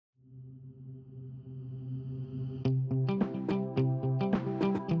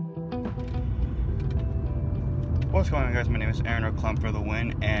What's going on, guys? My name is Aaron, or Clump for the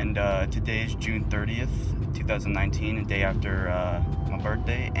win, and today is June 30th, 2019, a day after my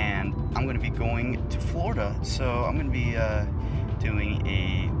birthday, and I'm going to be going to Florida. So I'm going to be doing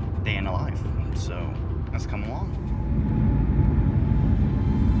a day in the life. So let's come along.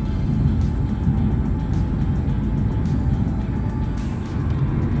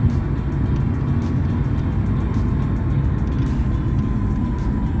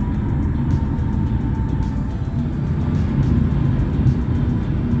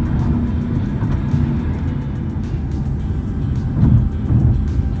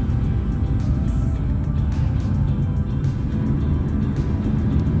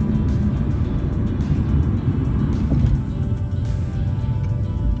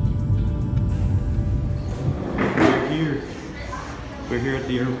 We're here at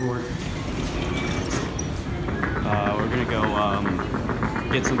the airport. We're gonna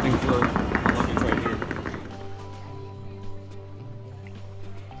go get something for luggage right here.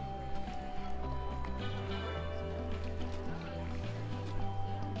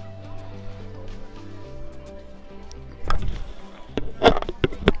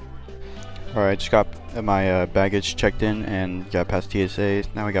 Alright, just got my baggage checked in and got past TSA.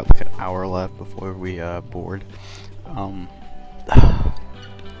 Now we got like an hour left before we board.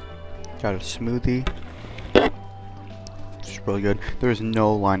 Got a smoothie. It's really good. There is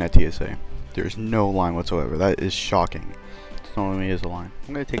no line at TSA. There is no line whatsoever. That is shocking. It normally is a line.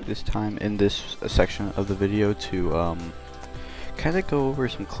 I'm going to take this time in this section of the video to kind of go over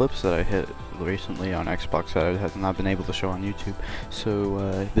some clips that I hit recently on Xbox that I have not been able to show on YouTube. So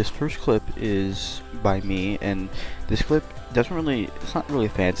this first clip is by me, and this clip doesn't really, it's not really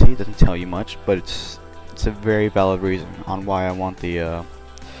fancy, it doesn't tell you much, but it's a very valid reason on why I want the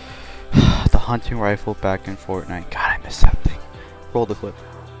the hunting rifle back in Fortnite. God, I miss that thing. Roll the clip.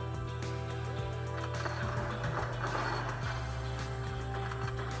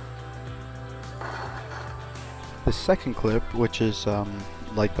 The second clip, which is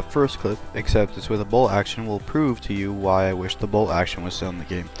like the first clip, except it's with a bolt action, will prove to you why I wish the bolt action was still in the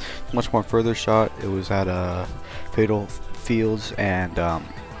game. Much more further shot. It was at Fatal Fields, and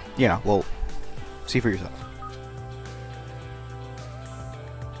yeah, well, see for yourself.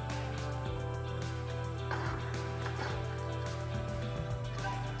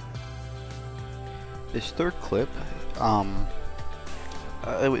 This third clip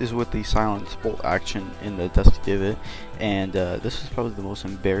is with the silence bolt action in the Dusty Divot, and this is probably the most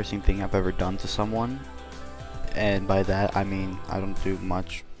embarrassing thing I've ever done to someone, and by that I mean I don't do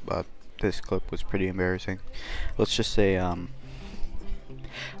much, but this clip was pretty embarrassing. Let's just say I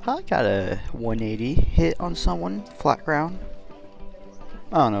got a 180 hit on someone flat ground.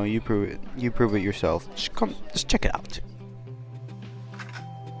 I don't know, you prove it yourself. Just check it out.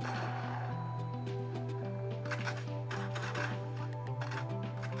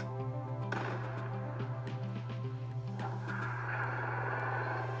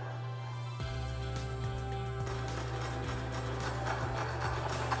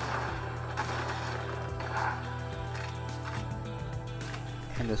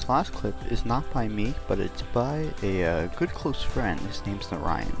 And this last clip is not by me, but it's by a good close friend. His name's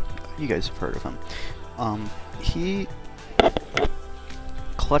Ryan. You guys have heard of him. He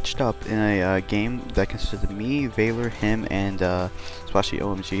clutched up in a game that consisted of me, Valor, him, and Splashy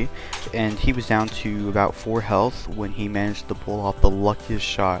OMG. And he was down to about 4 health when he managed to pull off the luckiest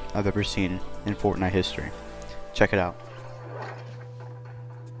shot I've ever seen in Fortnite history. Check it out.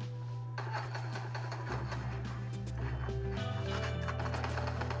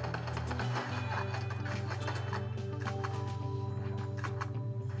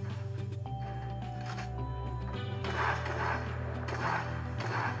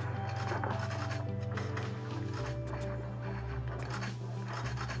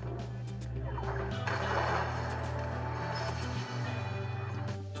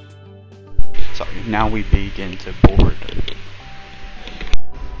 Now we begin to board,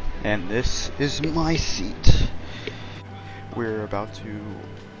 and this is my seat. We're about to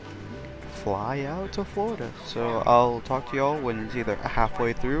fly out to Florida, so I'll talk to y'all when it's either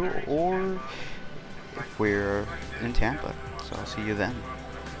halfway through or if we're in Tampa, so I'll see you then.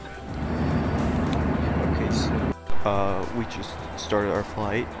 Okay, so we just started our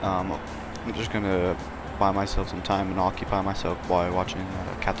flight. I'm just gonna buy myself some time and occupy myself while watching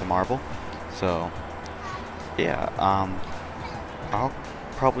Captain Marvel. So yeah, I'll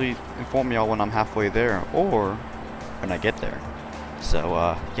probably inform y'all when I'm halfway there or when I get there. So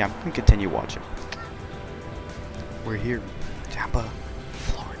yeah, I'm gonna continue watching. We're here, Tampa,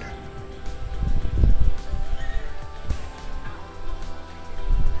 Florida.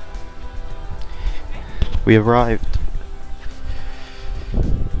 We arrived.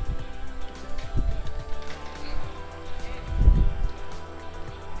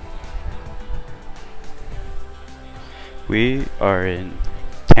 We are in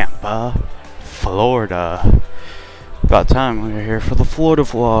Tampa, Florida. About time we were here for the Florida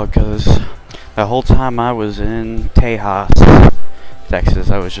vlog, because the whole time I was in Tejas, Texas,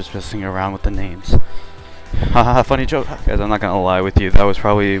 I was just messing around with the names. Haha, funny joke. Guys, I'm not gonna lie with you, that was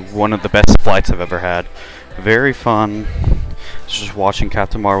probably one of the best flights I've ever had. Very fun. Just watching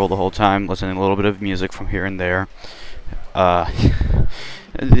Captain Marvel the whole time, listening to a little bit of music from here and there.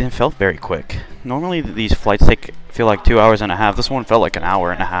 It felt very quick. Normally these flights feel like 2 hours and a half. This one felt like an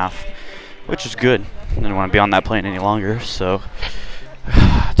hour and a half, which is good. I didn't want to be on that plane any longer, so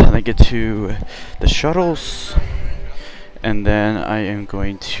time to get to the shuttles, and then I am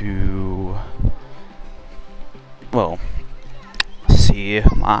going to, well, see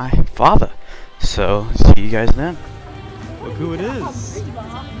my father. So see you guys then. Look who it is.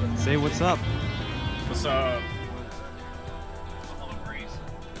 Say what's up. What's up?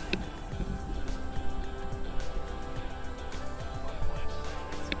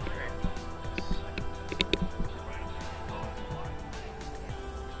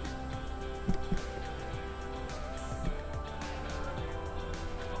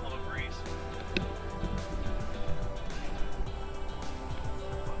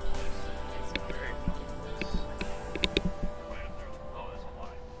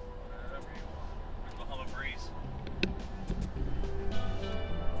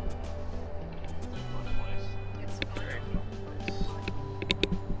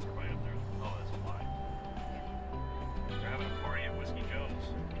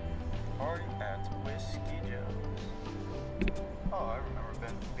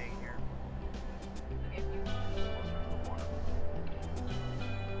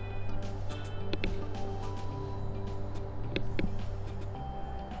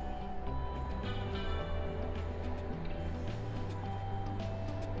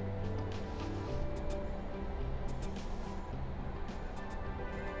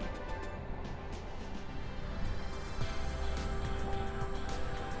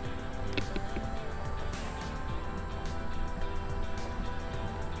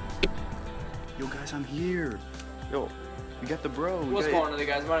 Yo guys, I'm here. Yo, we got the bro. What's going on,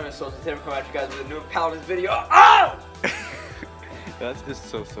 guys? My name is Sosa. Today we're coming at you guys with a new Paladins video. Oh! That's just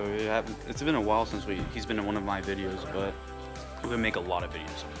so. Yeah, it's been a while since he's been in one of my videos, but we're gonna make a lot of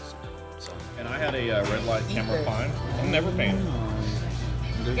videos of this. So. And I had a red light camera fine. I'm never paying.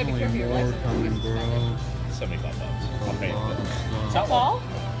 There's only more coming, bro. $75. I'll pay it. That's all?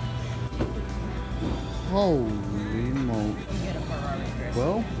 Holy moly.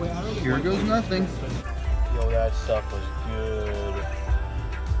 Well, here goes nothing. Yo, that stuff was good.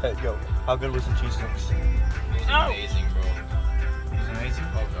 Hey, yo, how good was the cheese sticks? It was amazing, bro. It was amazing?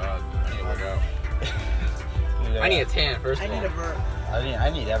 Oh god, I need to work out. Yeah. I need a tan, first of all. I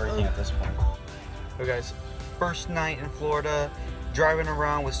need everything at this point. So guys, first night in Florida, driving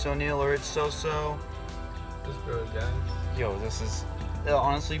around with Sonil or it's So. This bro, guys. Yo, this is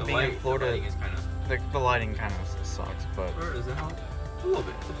honestly being in Florida. The lighting kind of sucks, but Is it hot? A little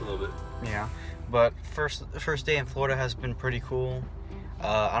bit, just a little bit. yeah. But the first day in Florida has been pretty cool.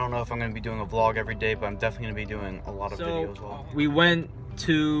 I don't know if I'm gonna be doing a vlog every day, but I'm definitely gonna be doing a lot of videos. We went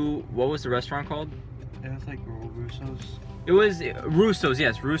to, what was the restaurant called? Yeah, it's like Russo's. It was Russo's,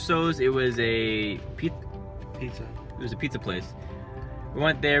 yes, Russo's. It was a Pizza. It was a pizza place. We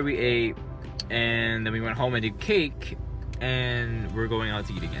went there, we ate, and then we went home and did cake, and we're going out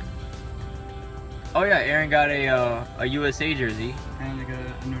to eat again. Oh yeah, Aaron got a USA jersey. And I got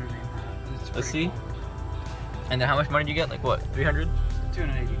a Notre Dame hat. Let's see. And then how much money did you get? Like what? 300?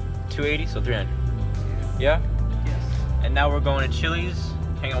 280. 280, so 300. Yeah? Yes. And now we're going to Chili's,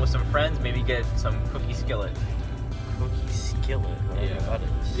 hang out with some friends, maybe get some cookie skillet. Cookie skillet, whatever that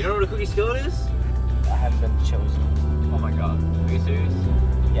is. You don't know what a cookie skillet is? I haven't been to Chili's. Oh my god. Are you serious?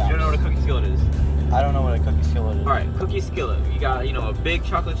 Yeah. You don't know what a cookie skillet is? I don't know what a cookie skillet is. Alright, cookie skillet. You got, you know, a big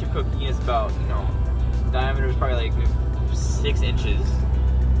chocolate chip cookie. It's about, you know, diameter is probably like maybe 6 inches.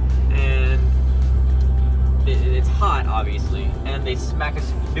 And it's hot, obviously. And they smack a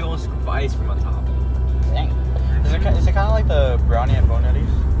big old scoop of ice cream on top. Dang. Is it kind of like the brownie at Bone Daddy's?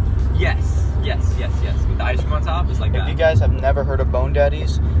 Yes. With the ice cream on top, it's like that. If you guys have never heard of Bone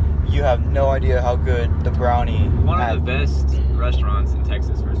Daddy's, you have no idea how good the brownie. One of the best restaurants in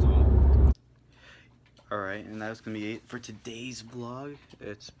Texas, first of all. Alright, and that's gonna be it for today's vlog.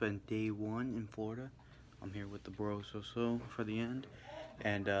 It's been day 1 in Florida. I'm here with the bro So for the end.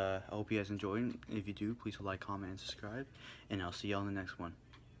 And I hope you guys enjoyed. If you do, please like, comment, and subscribe. And I'll see y'all in the next one.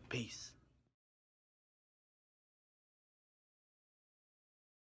 Peace.